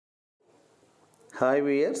Hi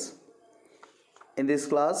viewers, in this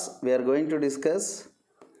class we are going to discuss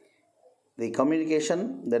the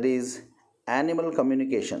communication, that is animal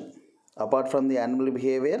communication. Apart from the animal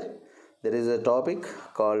behavior, there is a topic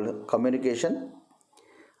called communication.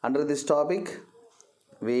 Under this topic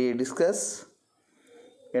we discuss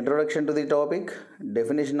introduction to the topic,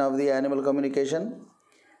 definition of the animal communication,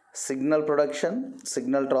 signal production,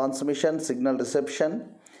 signal transmission, signal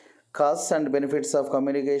reception, causes and benefits of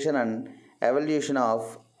communication, and evaluation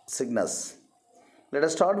of signals. Let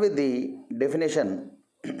us start with the definition.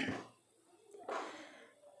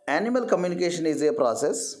 Animal communication is a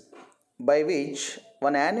process by which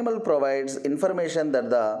one animal provides information that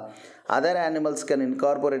the other animals can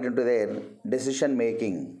incorporate into their decision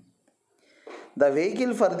making. The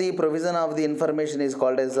vehicle for the provision of the information is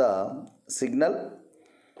called as a signal.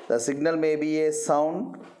 The signal may be a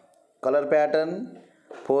sound, color pattern,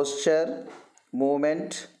 posture,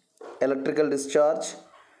 movement, electrical discharge,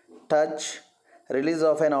 touch, release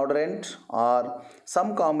of an odorant, or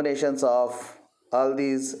some combinations of all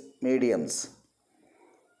these mediums.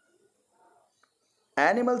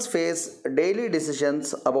 Animals face daily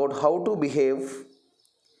decisions about how to behave.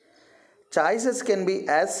 Choices can be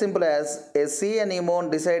as simple as a sea anemone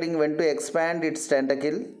deciding when to expand its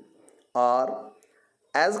tentacle, or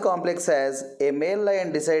as complex as a male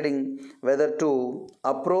lion deciding whether to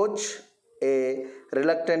approach a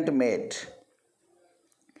reluctant mate.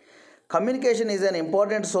 Communication is an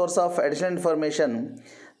important source of additional information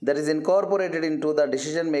that is incorporated into the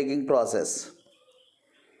decision making process.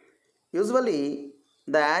 Usually,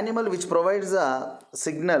 the animal which provides a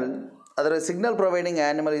signal, otherwise signal providing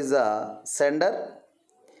animal, is a sender,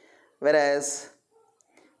 whereas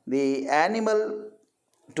the animal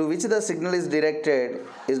to which the signal is directed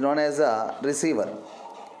is known as a receiver.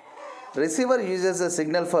 Receiver uses a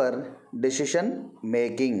signal for decision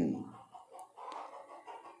making.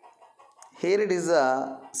 Here it is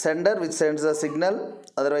a sender which sends the signal,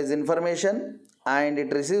 otherwise information, and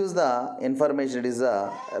it receives the information. It is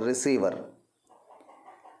a receiver.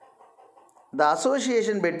 The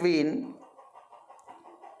association between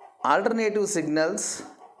alternative signals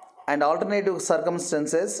and alternative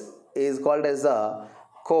circumstances is called as the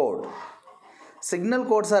code. Signal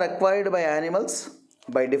codes are acquired by animals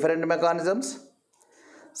by different mechanisms.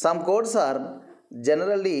 Some codes are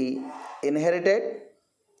generally inherited,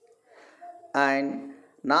 and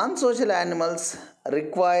non-social animals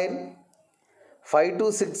require 5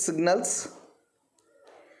 to 6 signals,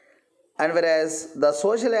 and whereas the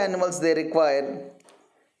social animals, they require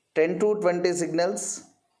 10 to 20 signals,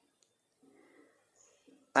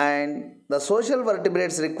 and the social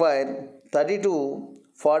vertebrates require 30 to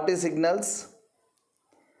 40 signals.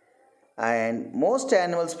 And most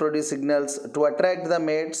animals produce signals to attract the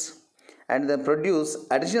mates and then produce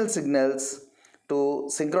additional signals to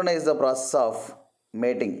synchronize the process of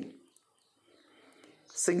mating.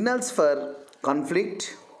 Signals for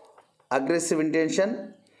conflict, aggressive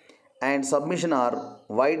intention, and submission are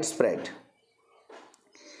widespread.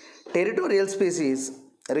 Territorial species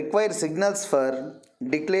require signals for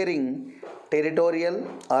declaring territorial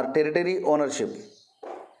or territory ownership.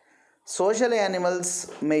 Social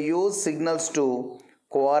animals may use signals to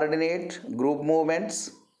coordinate group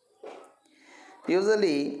movements.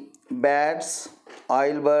 Usually, bats,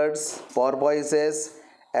 oilbirds, porpoises,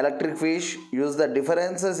 electric fish use the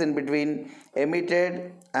differences in between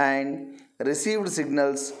emitted and received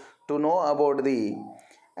signals to know about the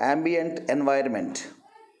ambient environment.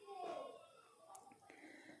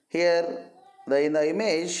 Here, in the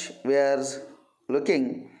image we are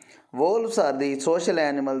looking, wolves are the social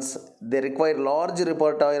animals. They require large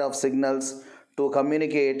repertoire of signals to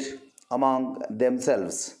communicate among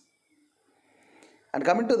themselves. And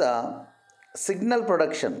coming to the signal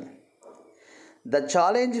production, the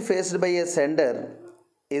challenge faced by a sender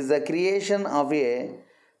is the creation of a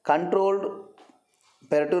controlled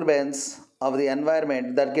perturbance of the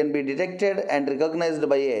environment that can be detected and recognized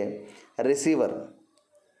by a receiver.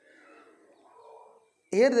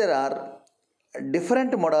 Here there are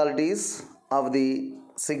different modalities of the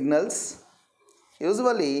signals.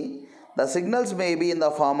 Usually the signals may be in the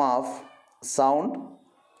form of sound,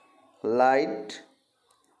 light,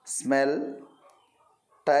 smell,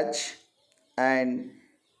 touch, and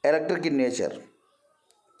electric in nature.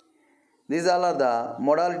 These all are the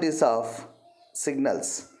modalities of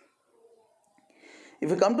signals. If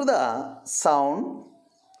you come to the sound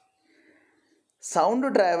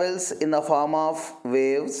travels in the form of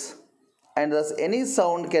waves, and thus any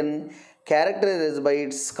sound can characterize by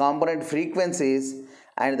its component frequencies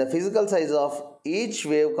and the physical size of each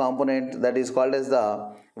wave component, that is called as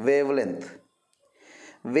the wavelength.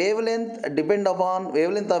 Wavelength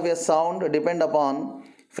of a sound depend upon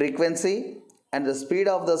frequency and the speed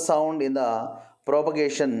of the sound in the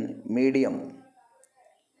propagation medium.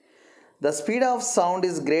 The speed of sound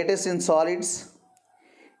is greatest in solids,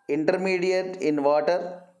 intermediate in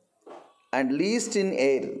water, and least in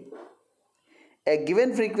air. A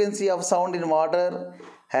given frequency of sound in water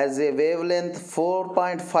has a wavelength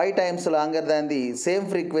 4.5 times longer than the same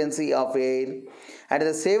frequency of air, and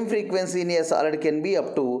the same frequency in a solid can be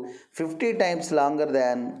up to 50 times longer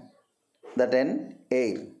than that in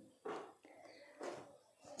air.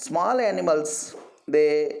 Small animals,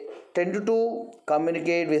 they tend to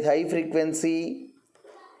communicate with high frequency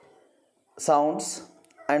sounds,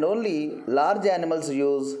 and only large animals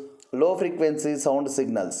use low frequency sound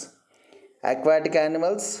signals. Aquatic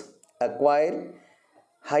animals acquire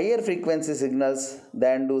higher frequency signals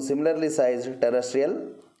than do similarly sized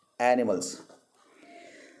terrestrial animals.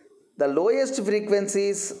 The lowest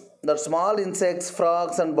frequencies that small insects,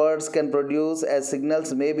 frogs, and birds can produce as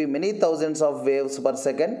signals may be many thousands of waves per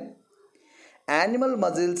second. Animal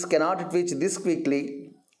muscles cannot twitch this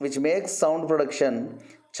quickly, which makes sound production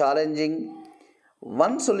challenging.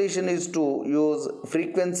 One solution is to use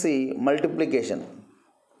frequency multiplication.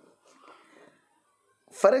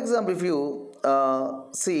 For example, if you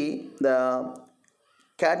see the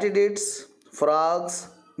katydids, frogs,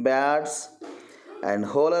 bats, and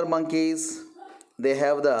howler monkeys, they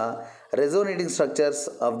have the resonating structures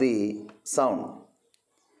of the sound.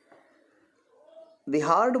 The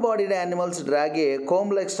hard-bodied animals drag a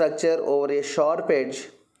comb-like structure over a sharp edge.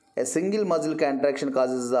 A single muscle contraction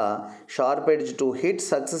causes the sharp edge to hit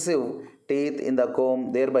successive teeth in the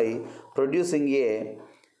comb, thereby producing a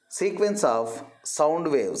sequence of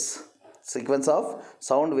sound waves. They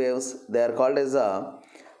are called as a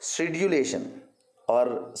stridulation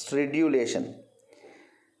or stridulation.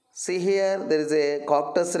 See here, there is a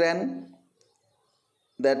cactus wren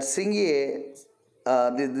that sings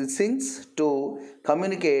to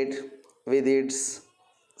communicate with its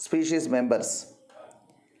species members.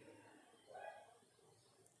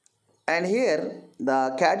 And here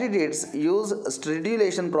the katydids use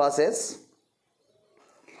stridulation process.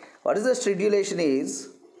 What is the stridulation is?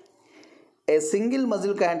 A single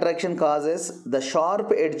muscle contraction causes the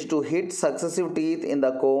sharp edge to hit successive teeth in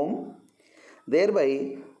the comb,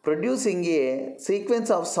 thereby producing a sequence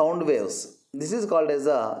of sound waves. This is called as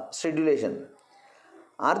a stridulation.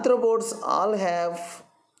 Arthropods all have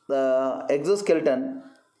the exoskeleton,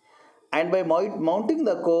 and by mounting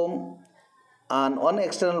the comb on one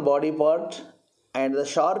external body part and the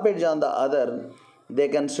sharp edge on the other, they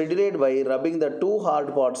can stridulate by rubbing the two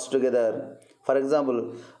hard parts together. For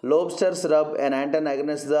example, lobsters rub an antenna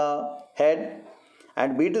against the head,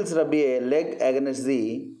 and beetles rub a leg against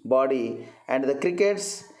the body, and the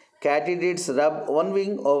crickets, katydids rub one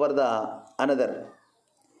wing over the another.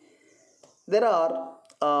 There are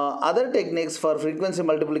other techniques for frequency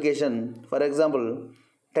multiplication. For example,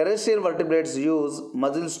 terrestrial vertebrates use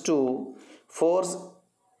muscles to force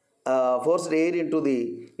air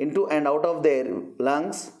into and out of their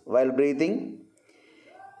lungs while breathing.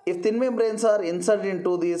 If thin membranes are inserted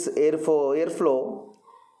into this airflow,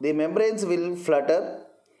 the membranes will flutter,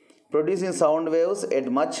 producing sound waves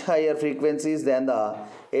at much higher frequencies than the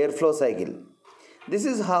airflow cycle. This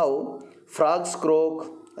is how frogs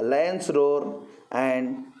croak, lions roar,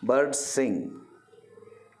 and birds sing.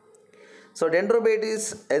 So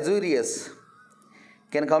Dendrobates azureus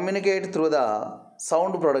can communicate through the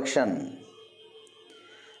sound production,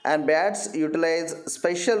 and bats utilize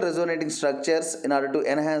special resonating structures in order to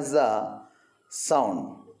enhance the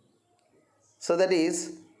sound. So that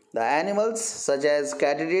is, the animals such as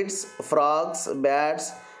katydids, frogs,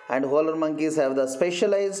 bats, and howler monkeys have the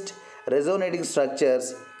specialized resonating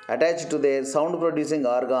structures attached to their sound producing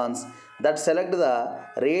organs that select the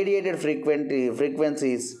radiated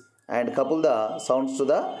frequencies and couple the sounds to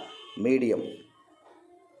the medium.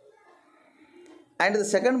 And the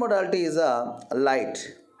second modality is light.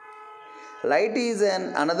 Light is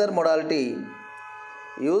another modality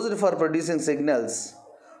used for producing signals.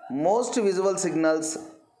 Most visual signals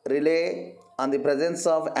rely on the presence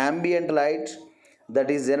of ambient light that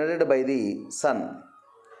is generated by the sun.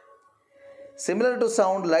 Similar to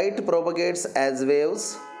sound, light propagates as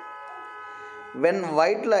waves. When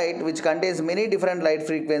white light, which contains many different light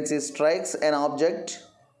frequencies, strikes an object,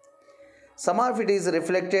 some of it is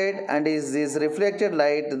reflected, and is this reflected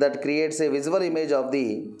light that creates a visual image of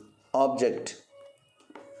the object.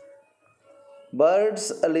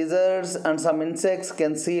 Birds, lizards, and some insects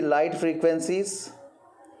can see light frequencies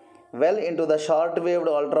well into the short-waved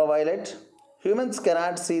ultraviolet. Humans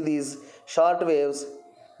cannot see these short waves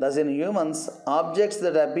Thus, in humans, objects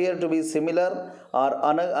that appear to be similar or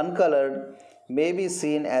uncolored may be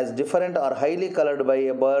seen as different or highly colored by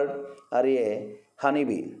a bird or a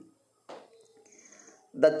honeybee.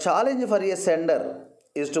 The challenge for a sender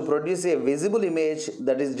is to produce a visible image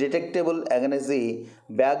that is detectable against the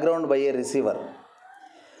background by a receiver.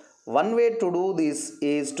 One way to do this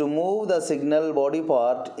is to move the signal body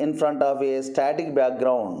part in front of a static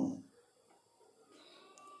background.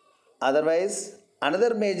 Otherwise,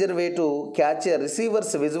 another major way to catch a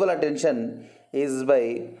receiver's visual attention is by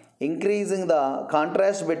increasing the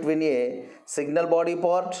contrast between a signal body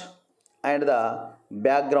part and the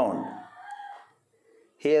background.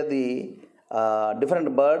 Here the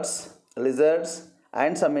different birds, lizards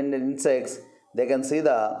and some insects, they can see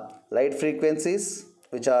the light frequencies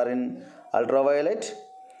which are in ultraviolet,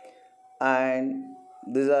 and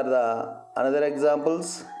these are the another examples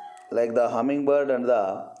like the hummingbird and the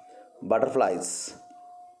butterflies.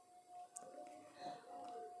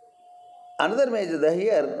 Another major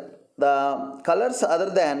here, the colors other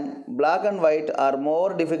than black and white are more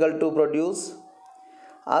difficult to produce.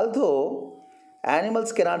 Although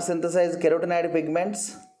animals cannot synthesize carotenoid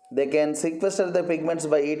pigments, they can sequester the pigments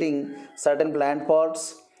by eating certain plant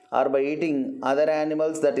parts or by eating other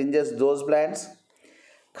animals that ingest those plants.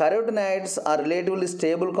 Carotenoids are relatively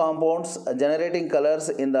stable compounds generating colors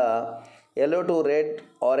in the yellow to red,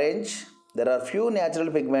 orange. There are few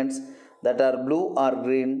natural pigments that are blue or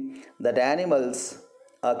green that animals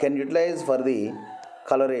can utilize for the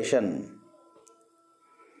coloration.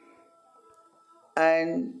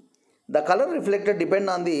 And the color reflected depend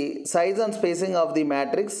on the size and spacing of the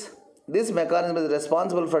matrix. This mechanism is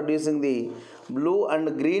responsible for producing the blue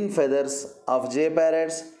and green feathers of jay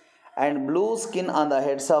parrots and blue skin on the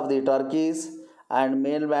heads of the turkeys and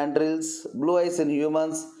male mandrills, blue eyes in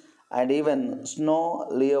humans and even snow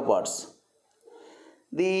leopards.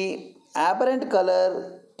 The apparent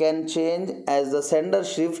color can change as the sender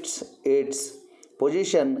shifts its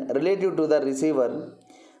position relative to the receiver.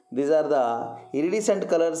 These are the iridescent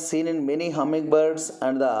colors seen in many hummingbirds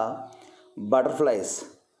and the butterflies.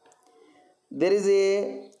 There is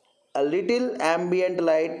a little ambient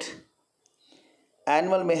light.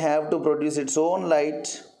 Animal may have to produce its own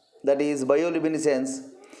light, that is bioluminescence.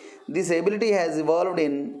 This ability has evolved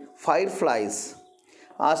in fireflies,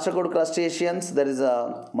 ostracod crustaceans, that is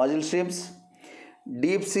mussel shrimps,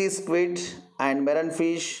 deep sea squid and marine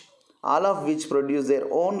fish, all of which produce their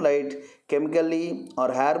own light chemically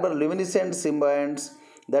or harbor luminescent symbionts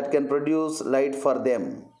that can produce light for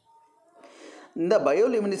them. In the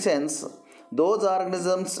bioluminescence, those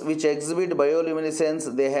organisms which exhibit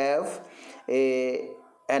bioluminescence, they have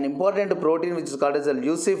an important protein which is called as a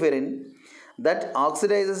luciferin that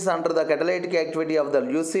oxidizes under the catalytic activity of the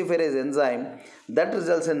luciferase enzyme that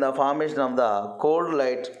results in the formation of the cold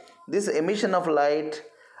light. This emission of light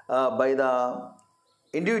by the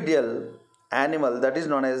individual animal, that is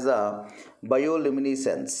known as the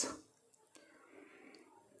bioluminescence.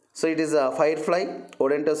 So it is a firefly,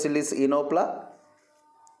 Odontocelis enopla.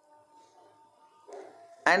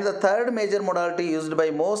 And the third major modality used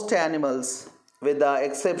by most animals, with the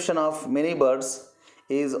exception of many birds,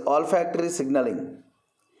 is olfactory signaling.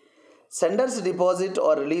 Senders deposit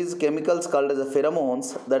or release chemicals called as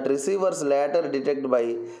pheromones that receivers later detect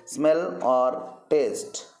by smell or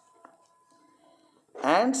taste.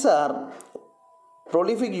 Ants are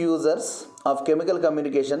prolific users of chemical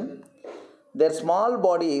communication. Their small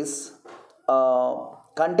bodies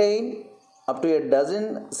contain up to a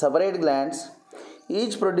dozen separate glands,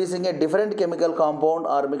 each producing a different chemical compound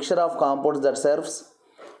or mixture of compounds that serves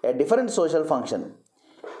a different social function.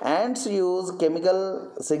 Ants use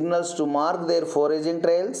chemical signals to mark their foraging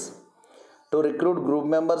trails, to recruit group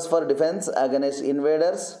members for defense against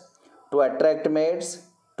invaders, to attract mates,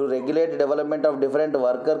 to regulate development of different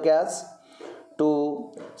worker castes,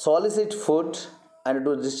 to solicit food, and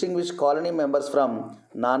to distinguish colony members from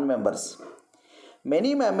non-members.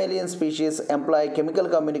 Many mammalian species employ chemical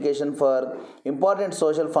communication for important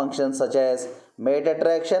social functions such as mate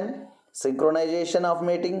attraction, synchronization of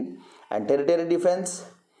mating, and territory defense.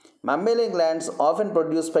 Mammalian glands often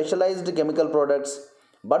produce specialized chemical products,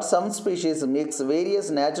 but some species mix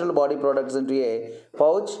various natural body products into a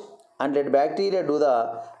pouch and let bacteria do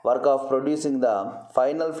the work of producing the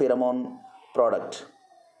final pheromone product.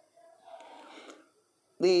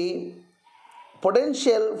 The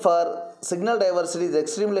potential for signal diversity is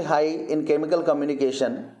extremely high in chemical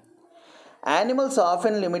communication. Animals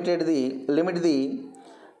often limit the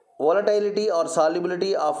volatility or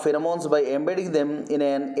solubility of pheromones by embedding them in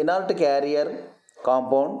an inert carrier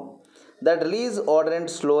compound that release odorant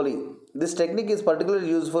slowly. This technique is particularly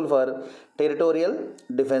useful for territorial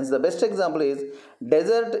defense. The best example is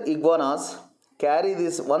desert iguanas carry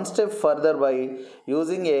this one step further by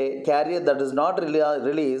using a carrier that does not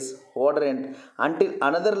release odorant until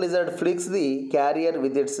another lizard flicks the carrier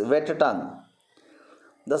with its wet tongue.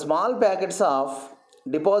 The small packets of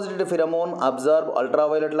deposited pheromone absorb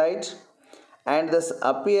ultraviolet light and thus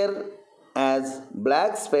appear as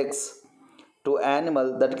black specks to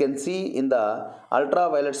animals that can see in the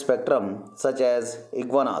ultraviolet spectrum, such as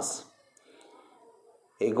iguanas.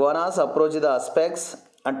 Iguanas approach the specks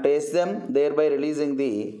and taste them, thereby releasing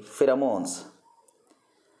the pheromones.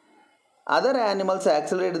 Other animals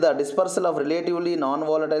accelerate the dispersal of relatively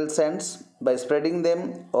non-volatile scents by spreading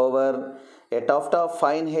them over a tuft of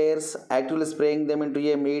fine hairs, actively spraying them into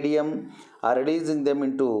a medium, or releasing them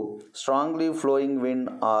into strongly flowing wind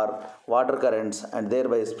or water currents and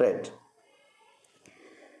thereby spread.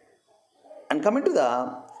 And coming to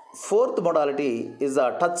the fourth modality is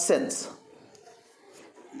the touch sense.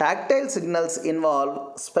 Tactile signals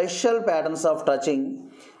involve special patterns of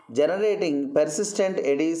touching, generating persistent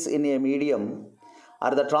eddies in a medium,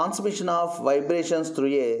 or the transmission of vibrations through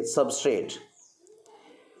a substrate.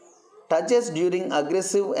 Touches during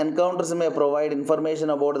aggressive encounters may provide information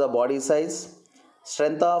about the body size,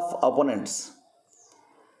 strength of opponents.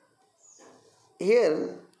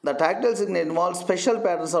 Here, the tactile signal involves special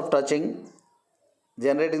patterns of touching,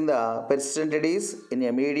 generating the persistent eddies in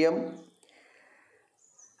a medium.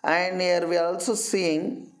 And here we are also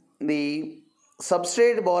seeing the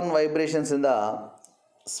substrate borne vibrations in the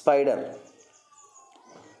spider.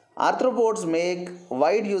 Arthropods make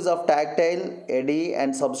wide use of tactile, eddy,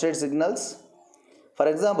 and substrate signals. For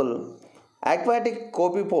example, aquatic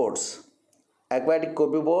copypods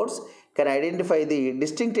can identify the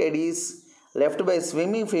distinct eddies left by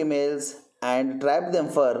swimming females and trap them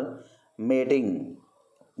for mating.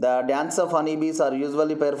 The dance of honeybees are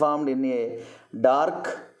usually performed in a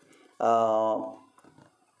dark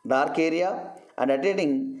area, and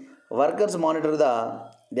attending workers monitor the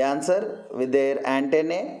dancer with their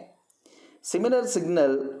antennae. Similar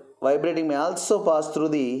signal vibrating may also pass through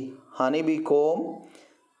the honeybee comb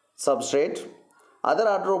substrate. Other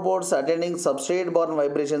arthropods attending substrate-borne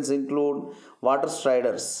vibrations include water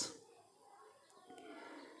striders.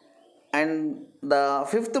 And the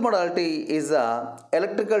fifth modality is the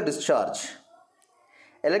electrical discharge.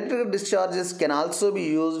 Electrical discharges can also be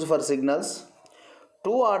used for signals.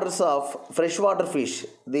 Two orders of freshwater fish,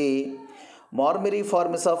 the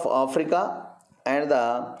Mormeriformes of Africa and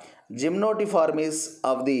the Gymnotiformes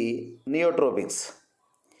of the Neotropics.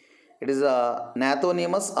 It is a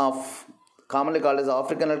Gnathonemus of commonly called as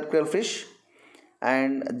African electrical fish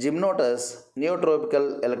and Gymnotus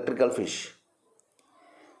neotropical electrical fish.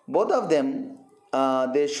 Both of them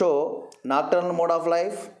they show nocturnal mode of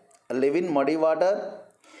life, live in muddy water.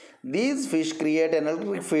 These fish create an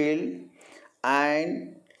electric field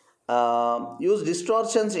and use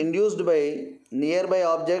distortions induced by nearby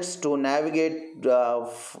objects to navigate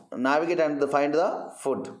and find the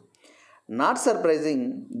food. Not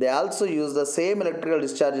surprising, they also use the same electrical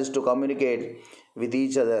discharges to communicate with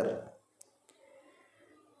each other.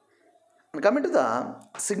 And coming to the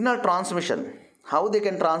signal transmission, how they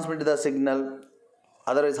can transmit the signal,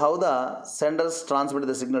 otherwise how the senders transmit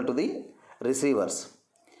the signal to the receivers.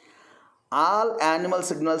 All animal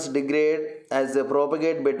signals degrade as they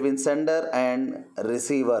propagate between sender and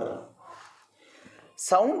receiver.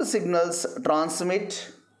 Sound signals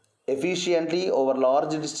transmit efficiently over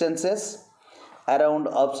large distances around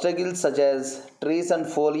obstacles such as trees and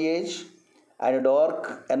foliage and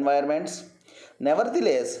dark environments.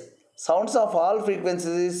 Nevertheless, sounds of all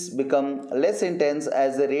frequencies become less intense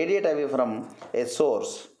as they radiate away from a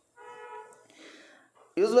source.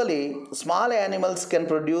 Usually, small animals can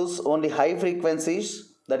produce only high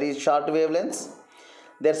frequencies, that is short wavelengths.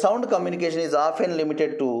 Their sound communication is often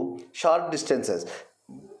limited to short distances.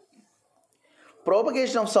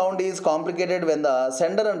 Propagation of sound is complicated when the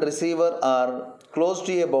sender and receiver are close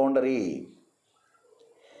to a boundary.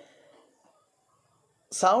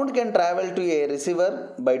 Sound can travel to a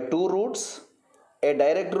receiver by two routes: a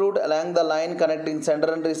direct route along the line connecting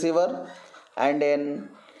sender and receiver, and an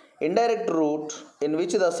indirect route in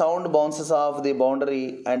which the sound bounces off the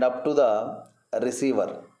boundary and up to the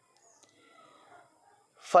receiver.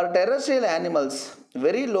 For terrestrial animals,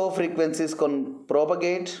 very low frequencies can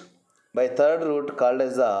propagate by third route called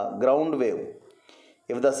as the ground wave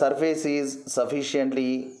if the surface is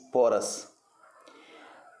sufficiently porous.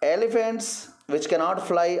 Elephants, which cannot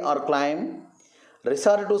fly or climb,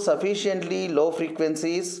 resort to sufficiently low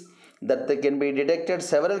frequencies that they can be detected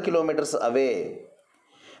several kilometers away.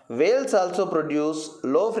 Whales also produce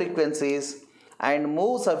low frequencies and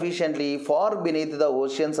move sufficiently far beneath the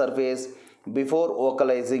ocean surface before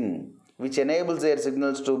vocalizing, which enables their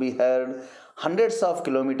signals to be heard hundreds of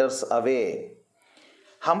kilometers away.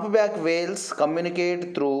 Humpback whales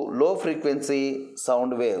communicate through low frequency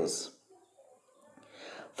sound waves.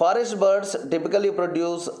 Forest birds typically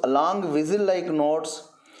produce long whistle like notes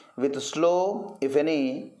with slow, if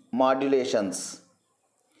any, modulations.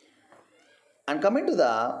 And coming to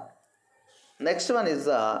the next one is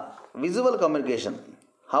the visual communication.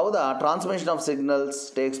 How the transmission of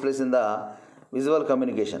signals takes place in the visual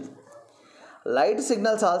communication. Light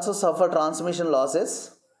signals also suffer transmission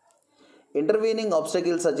losses. Intervening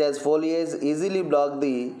obstacles such as foliage easily block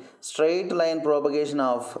the straight line propagation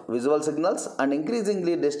of visual signals, and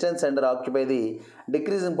increasingly distance center occupy the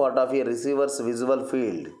decreasing part of a receiver's visual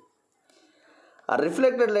field.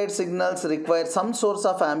 Reflected light signals require some source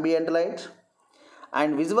of ambient light,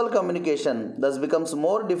 and visual communication thus becomes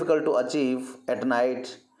more difficult to achieve at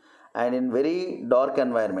night and in very dark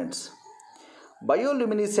environments.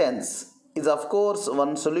 Bioluminescence is of course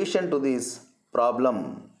one solution to this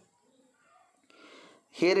problem.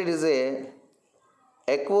 Here it is a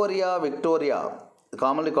Aquaria victoria,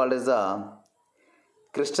 commonly called as the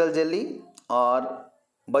crystal jelly or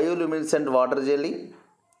bioluminescent water jelly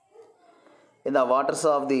in the waters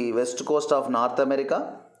of the west coast of North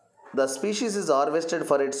America. The species is harvested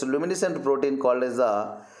for its luminescent protein called as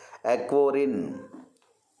the aquarin.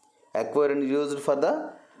 Aquarin is used for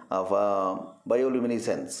the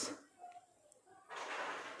bioluminescence.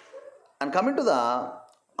 And coming to the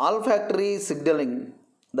olfactory signaling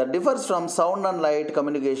that differs from sound and light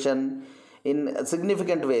communication in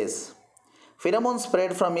significant ways. Pheromones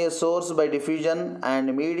spread from a source by diffusion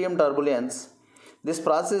and medium turbulence. This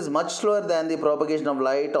process is much slower than the propagation of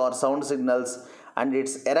light or sound signals, and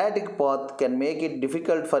its erratic path can make it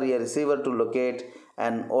difficult for a receiver to locate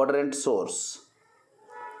an odorant source.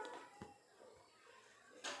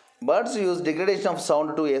 Birds use degradation of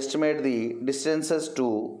sound to estimate the distances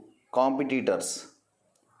to competitors.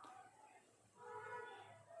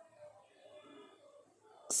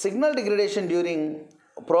 Signal degradation during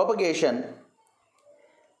propagation.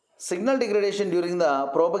 Signal degradation during the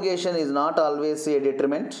propagation is not always a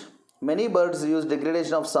deterrent. Many birds use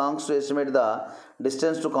degradation of songs to estimate the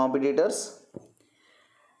distance to competitors,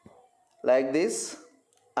 like this.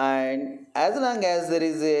 And as long as there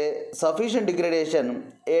is a sufficient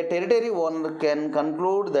degradation, a territory owner can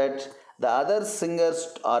conclude that the other singers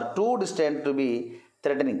are too distant to be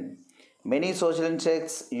threatening. Many social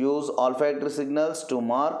insects use olfactory signals to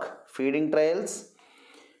mark feeding trails,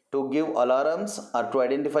 to give alarms, or to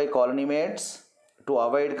identify colony mates, to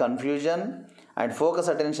avoid confusion and focus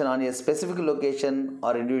attention on a specific location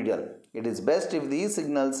or individual. It is best if these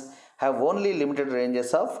signals have only limited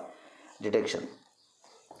ranges of detection.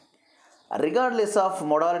 Regardless of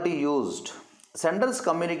modality used, senders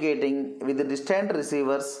communicating with distant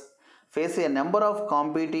receivers face a number of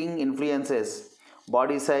competing influences: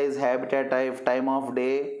 body size, habitat type, time of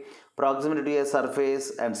day, proximity to a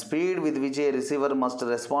surface, and speed with which a receiver must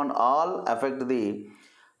respond all affect the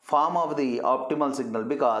form of the optimal signal.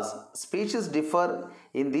 Because species differ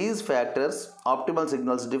in these factors, optimal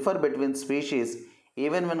signals differ between species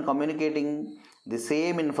even when communicating the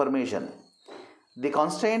same information. The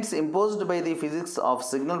constraints imposed by the physics of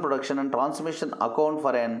signal production and transmission account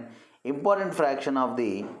for an important fraction of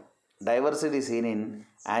the diversity seen in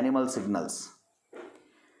animal signals.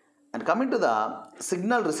 And coming to the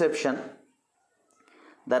signal reception,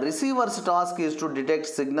 the receiver's task is to detect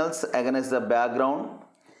signals against the background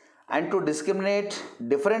and to discriminate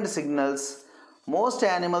different signals. Most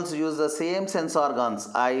animals use the same sense organs,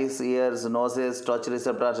 eyes, ears, noses, touch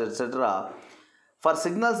receptors, etc., for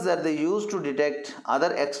signals that they use to detect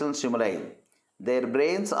other external stimuli. Their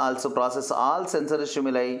brains also process all sensory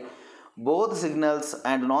stimuli, both signals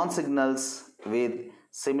and non-signals, with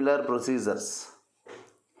similar procedures.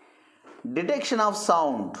 Detection of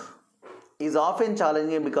sound is often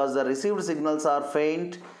challenging because the received signals are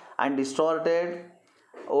faint and distorted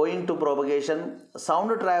owing to propagation.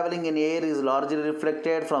 Sound traveling in air is largely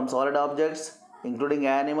reflected from solid objects, including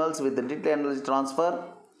animals, with little energy transfer.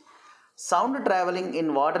 Sound traveling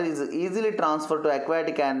in water is easily transferred to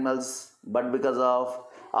aquatic animals, but because of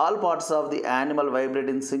all parts of the animal vibrate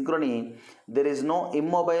in synchrony, there is no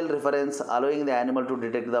immobile reference allowing the animal to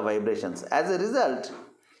detect the vibrations. As a result,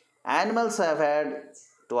 animals have had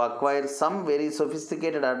to acquire some very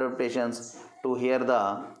sophisticated adaptations to hear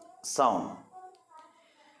the sound.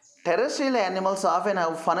 Terrestrial animals often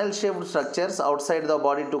have funnel-shaped structures outside the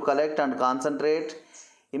body to collect and concentrate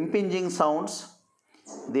impinging sounds.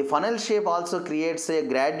 The funnel shape also creates a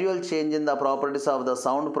gradual change in the properties of the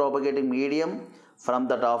sound propagating medium from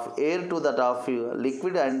that of air to that of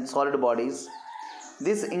liquid and solid bodies.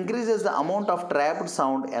 This increases the amount of trapped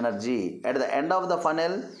sound energy. At the end of the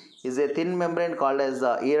funnel is a thin membrane called as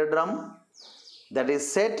the eardrum that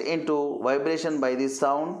is set into vibration by the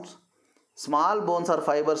sound. Small bones or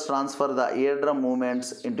fibers transfer the eardrum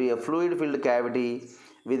movements into a fluid filled cavity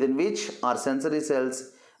within which are sensory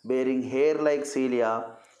cells bearing hair like cilia.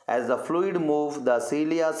 As the fluid moves, the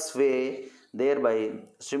cilia sway, thereby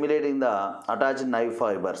stimulating the attached nerve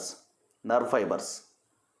fibers.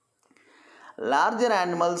 Larger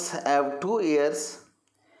animals have two ears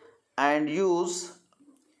and use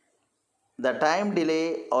the time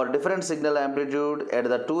delay or different signal amplitude at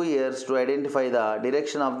the two ears to identify the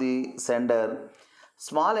direction of the sender.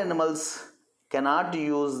 Small animals cannot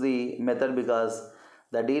use the method because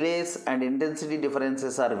the delays and intensity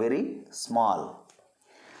differences are very small.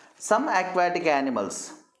 Some aquatic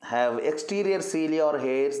animals have exterior cilia or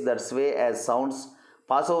hairs that sway as sounds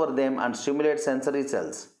pass over them and stimulate sensory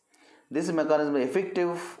cells. This mechanism is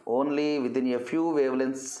effective only within a few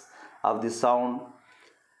wavelengths of the sound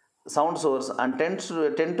source and tend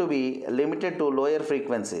to be limited to lower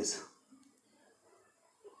frequencies.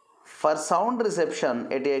 For sound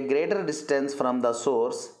reception at a greater distance from the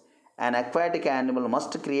source, an aquatic animal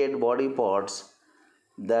must create body parts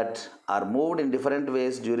that are moved in different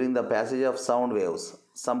ways during the passage of sound waves.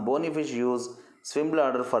 Some bony fish use swim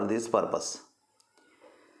bladder for this purpose.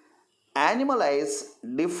 Animal eyes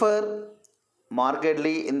differ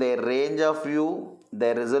markedly in their range of view,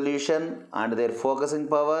 their resolution, and their focusing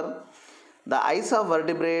power. The eyes of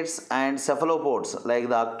vertebrates and cephalopods, like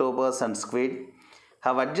the octopus and squid,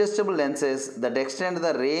 have adjustable lenses that extend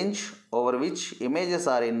the range over which images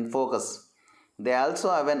are in focus. They also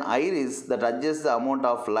have an iris that adjusts the amount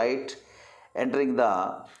of light entering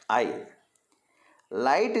the eye.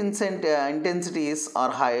 Light intensities are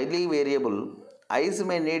highly variable. Eyes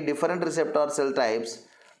may need different receptor cell types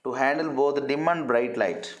to handle both dim and bright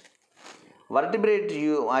light. Vertebrate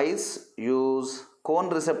eyes use cone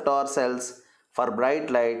receptor cells for bright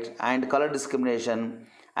light and color discrimination,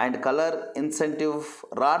 and color insensitive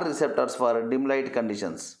rod receptors for dim light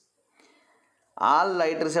conditions. All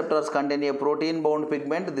light receptors contain a protein bound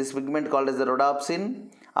pigment. This pigment, called as the rhodopsin,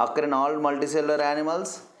 occur in all multicellular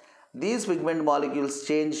animals. These pigment molecules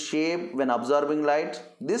change shape when absorbing light.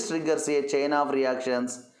 This triggers a chain of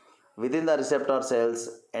reactions within the receptor cells,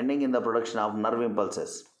 ending in the production of nerve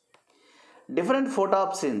impulses. Different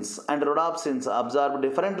photopsins and rhodopsins absorb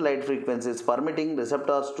different light frequencies, permitting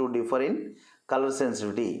receptors to differ in color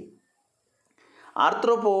sensitivity.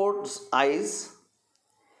 Arthropods' eyes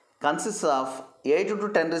consists of 8 to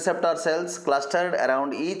 10 receptor cells clustered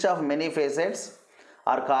around each of many facets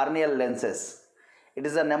or corneal lenses. It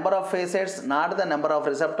is the number of facets, not the number of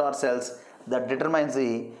receptor cells, that determines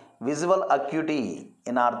the visual acuity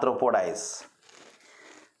in arthropod eyes.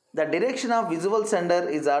 The direction of visual sender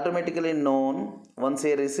is automatically known once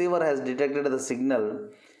a receiver has detected the signal.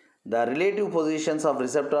 The relative positions of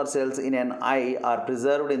receptor cells in an eye are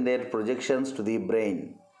preserved in their projections to the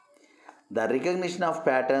brain. The recognition of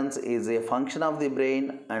patterns is a function of the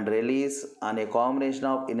brain and relies on a combination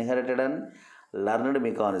of inherited and learned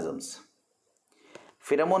mechanisms.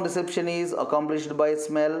 Pheromone reception is accomplished by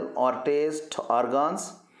smell or taste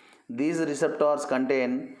organs. These receptors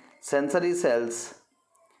contain sensory cells.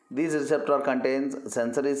 These receptor contains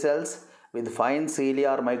sensory cells with fine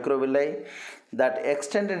cilia or microvilli that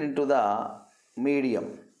extended into the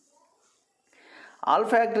medium.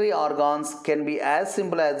 Olfactory organs can be as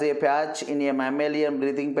simple as a patch in a mammalian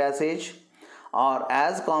breathing passage or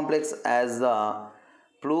as complex as the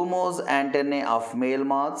plumose antennae of male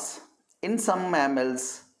moths. In some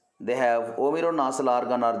mammals, they have omironasal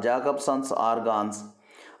organ or Jacobson's organs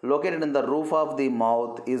located in the roof of the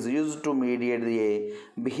mouth is used to mediate the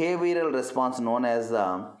behavioral response known as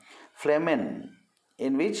the phlegm,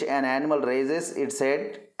 in which an animal raises its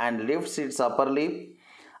head and lifts its upper lip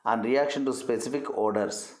in reaction to specific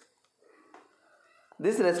odors.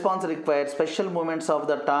 This response requires special movements of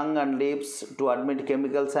the tongue and lips to admit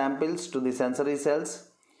chemical samples to the sensory cells.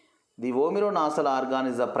 The omironasal organ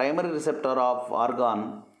is the primary receptor of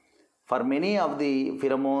organ for many of the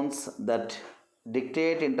pheromones that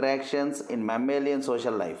dictate interactions in mammalian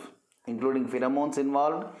social life, including pheromones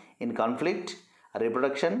involved in conflict,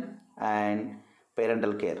 reproduction, and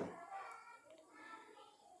parental care.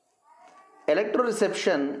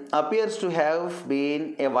 Electroreception appears to have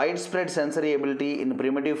been a widespread sensory ability in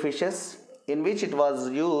primitive fishes, in which it was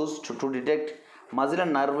used to detect muscle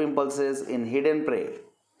and nerve impulses in hidden prey.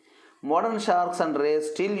 Modern sharks and rays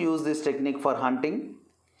still use this technique for hunting.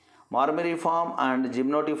 Mammaliform and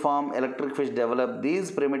gymnotiform electric fish develop these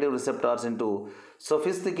primitive receptors into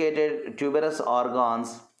sophisticated tuberous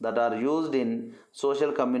organs that are used in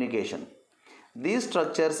social communication. These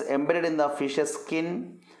structures embedded in the fish's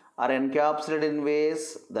skin are encapsulated in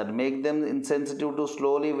ways that make them insensitive to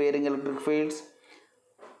slowly varying electric fields,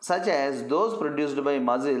 such as those produced by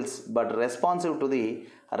mussels but responsive to the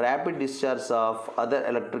rapid discharge of other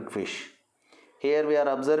electric fish. Here we are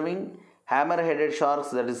observing hammer-headed sharks,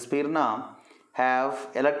 that is Spirna, have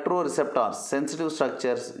electroreceptors, sensitive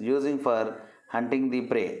structures using for hunting the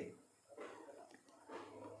prey.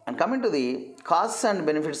 And coming to the costs and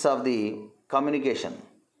benefits of the communication.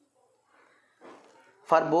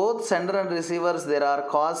 For both sender and receivers, there are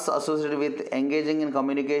costs associated with engaging in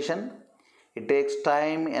communication. It takes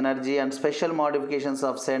time, energy, and special modifications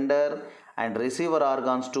of sender and receiver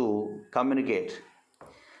organs to communicate.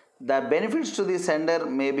 The benefits to the sender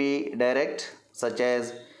may be direct, such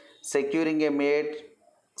as securing a mate,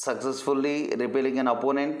 successfully repelling an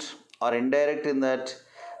opponent, or indirect in that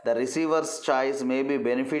the receiver's choice may be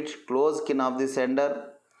benefit close kin of the sender.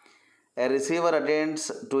 A receiver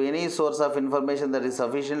attends to any source of information that is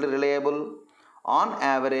sufficiently reliable, on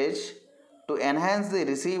average, to enhance the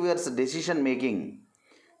receiver's decision making.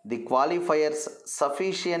 The qualifiers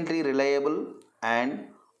sufficiently reliable and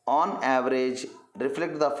on average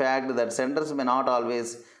reflect the fact that senders may not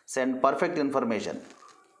always send perfect information,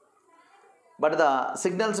 but the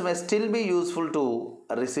signals may still be useful to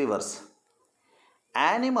receivers.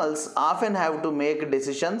 Animals often have to make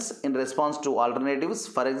decisions in response to alternatives.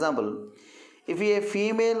 For example, if a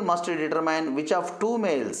female must determine which of two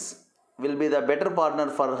males will be the better partner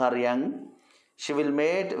for her young, she will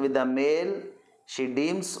mate with the male she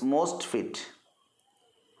deems most fit.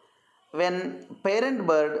 When parent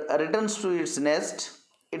bird returns to its nest,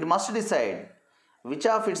 it must decide which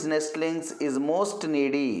of its nestlings is most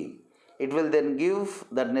needy. It will then give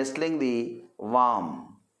that nestling the worm.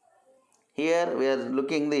 Here we are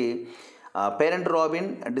looking the parent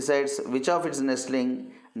robin decides which of its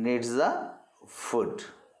nestling needs the food.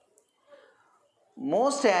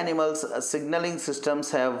 Most animals' signaling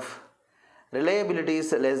systems have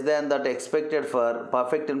reliabilities less than that expected for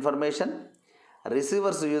perfect information.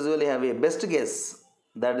 Receivers usually have a best guess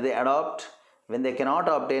that they adopt when they cannot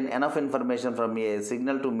obtain enough information from a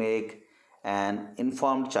signal to make an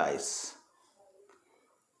informed choice.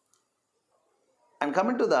 And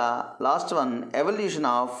coming to the last one, evolution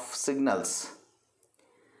of signals.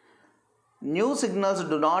 New signals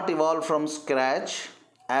do not evolve from scratch.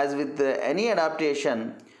 As with any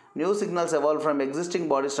adaptation, new signals evolve from existing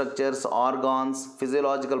body structures, organs,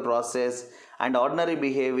 physiological process, and ordinary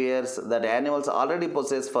behaviors that animals already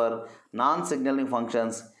possess for non-signaling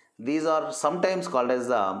functions. These are sometimes called as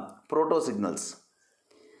the proto-signals.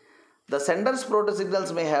 The sender's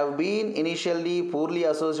proto-signals may have been initially poorly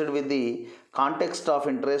associated with the context of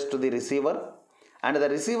interest to the receiver, and the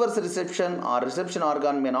receiver's reception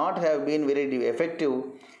organ may not have been very effective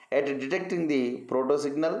at detecting the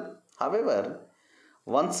proto-signal. However,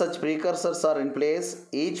 once such precursors are in place,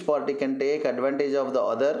 each party can take advantage of the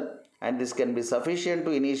other, and this can be sufficient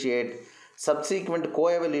to initiate subsequent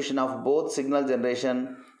co-evolution of both signal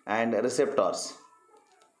generation and receptors.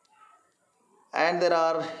 And there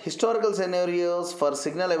are historical scenarios for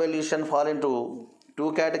signal evolution fall into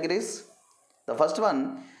two categories. The first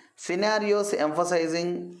one, scenarios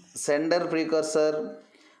emphasizing sender precursor,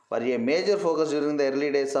 were a major focus during the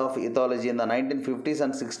early days of ethology in the 1950s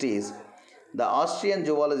and 60s. The Austrian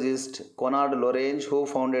zoologist Konrad Lorenz, who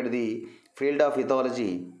founded the field of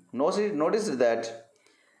ethology, noticed that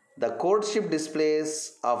the courtship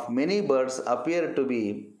displays of many birds appeared to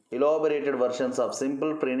be elaborated versions of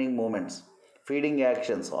simple preening movements, feeding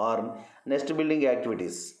actions, or nest building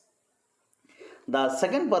activities. The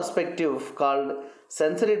second perspective, called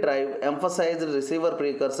sensory drive, emphasized receiver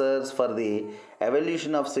precursors for the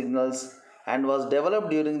evolution of signals and was developed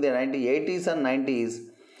during the 1980s and 90s,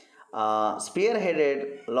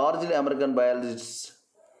 spearheaded largely American biologist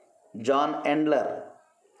John Endler.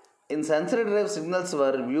 In sensory drive, signals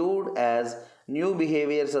were viewed as new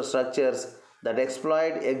behaviors or structures that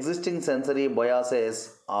exploit existing sensory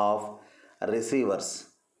biases of receivers.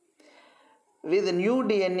 With new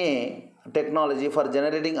DNA technology for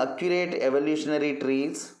generating accurate evolutionary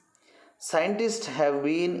trees, scientists have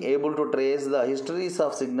been able to trace the histories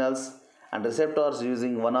of signals and receptors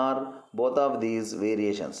using one or both of these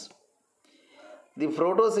variations. The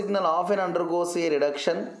proto-signal often undergoes a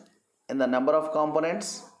reduction in the number of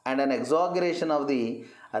components and an exaggeration of the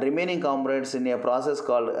remaining components in a process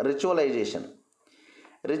called ritualization.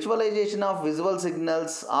 Ritualization of visual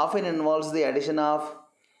signals often involves the addition of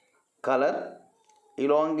color,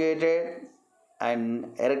 elongated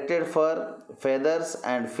and erected fur, feathers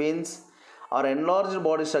and fins, or enlarged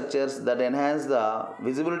body structures that enhance the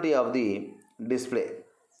visibility of the display.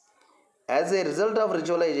 As a result of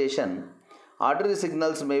ritualization, auditory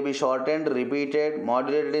signals may be shortened, repeated,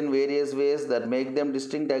 modulated in various ways that make them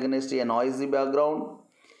distinct against a noisy background,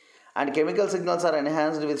 and chemical signals are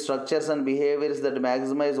enhanced with structures and behaviors that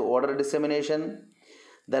maximize odor dissemination.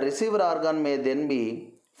 The receiver organ may then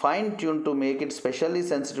be fine tuned to make it specially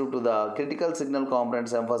sensitive to the critical signal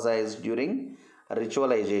components emphasized during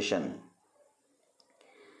ritualization.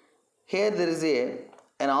 Here there is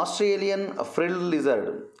an Australian frilled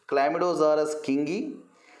lizard, Chlamydosaurus kingi,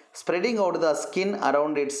 spreading out the skin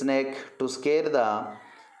around its neck to scare the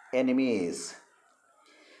enemies.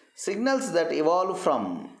 Signals that evolve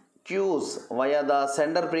from cues via the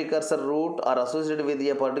sender precursor route are associated with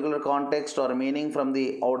a particular context or meaning from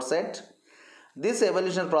the outset. This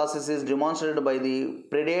evolution process is demonstrated by the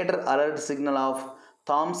predator alert signal of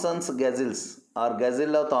Thomson's gazelles or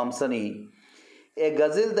Gazella thomsoni. A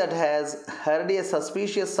gazelle that has heard a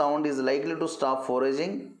suspicious sound is likely to stop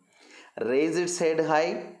foraging, raise its head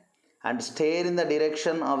high, and stare in the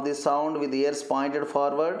direction of the sound with ears pointed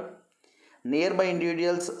forward. Nearby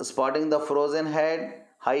individuals, spotting the frozen head,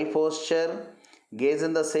 high posture, gaze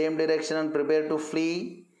in the same direction and prepare to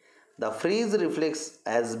flee. The freeze reflex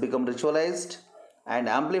has become ritualized and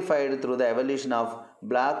amplified through the evolution of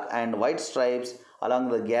black and white stripes along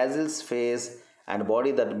the gazelle's face and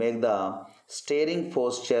body that make the staring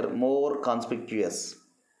posture more conspicuous.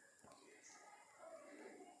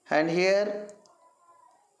 And here,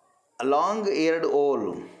 a long-eared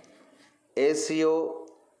owl, Asio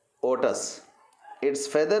otus, its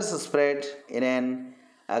feathers spread in an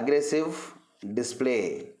aggressive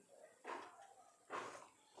display.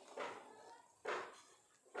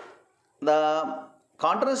 The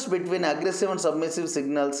contrast between aggressive and submissive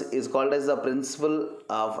signals is called as the principle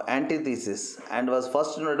of antithesis and was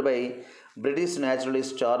first noted by British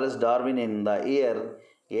naturalist Charles Darwin in the year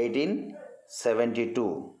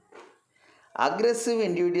 1872. Aggressive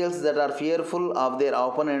individuals that are fearful of their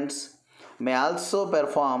opponents may also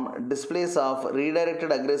perform displays of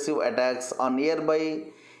redirected aggressive attacks on nearby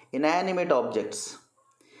inanimate objects,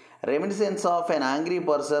 reminiscent of an angry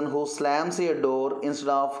person who slams a door instead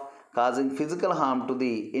of causing physical harm to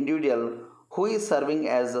the individual who is serving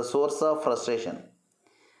as the source of frustration.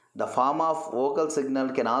 The form of vocal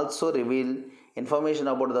signal can also reveal information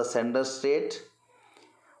about the sender state.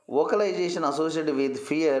 Vocalization associated with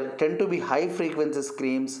fear tend to be high frequency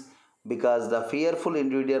screams because the fearful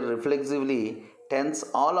individual reflexively tense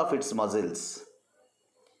all of its muscles.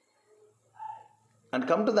 And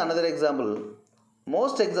come to the another example.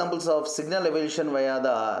 Most examples of signal evolution via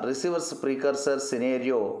the receiver's precursor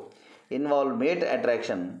scenario involve mate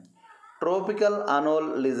attraction. Tropical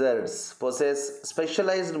anole lizards possess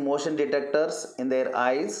specialized motion detectors in their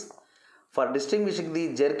eyes for distinguishing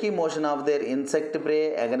the jerky motion of their insect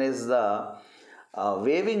prey against the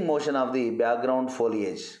waving motion of the background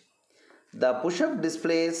foliage. The push-up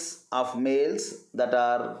displays of males that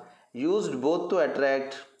are used both to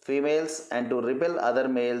attract females and to repel other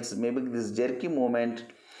males mimic this jerky movement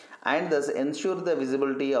and thus ensure the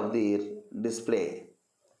visibility of their display.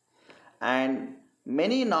 And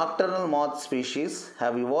many nocturnal moth species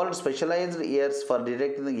have evolved specialized ears for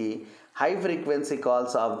detecting the high frequency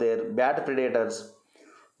calls of their bat predators.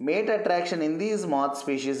 Mate attraction in these moth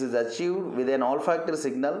species is achieved with an olfactory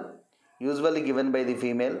signal, usually given by the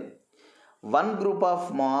female. One group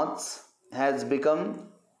of moths has become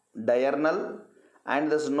diurnal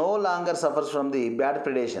and thus no longer suffers from the bat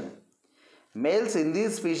predation. Males in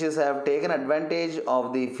these species have taken advantage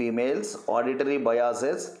of the females' auditory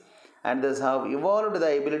biases and thus have evolved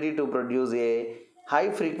the ability to produce a high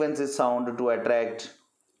frequency sound to attract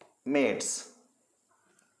mates.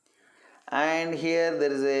 And here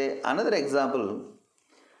there is another example.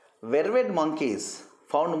 Vervet monkeys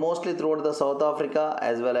found mostly throughout the South Africa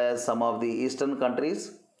as well as some of the eastern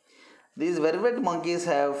countries. These vervet monkeys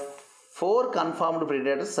have 4 confirmed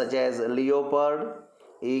predators such as leopard,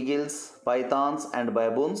 eagles, pythons and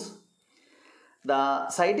baboons. The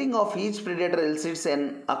sighting of each predator elicits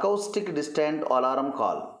an acoustic distant alarm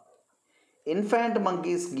call. Infant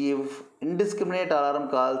monkeys give indiscriminate alarm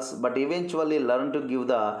calls but eventually learn to give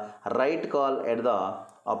the right call at the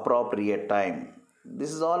appropriate time.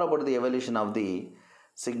 This is all about the evolution of the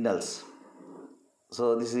signals.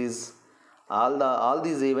 So this is all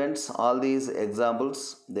these events, all these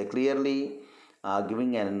examples, they clearly are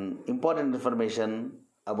giving an important information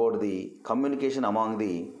about the communication among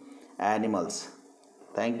the animals.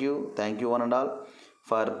 Thank you one and all.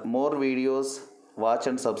 For more videos, watch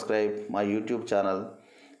and subscribe my YouTube channel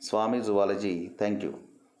Swami Zoology. Thank you.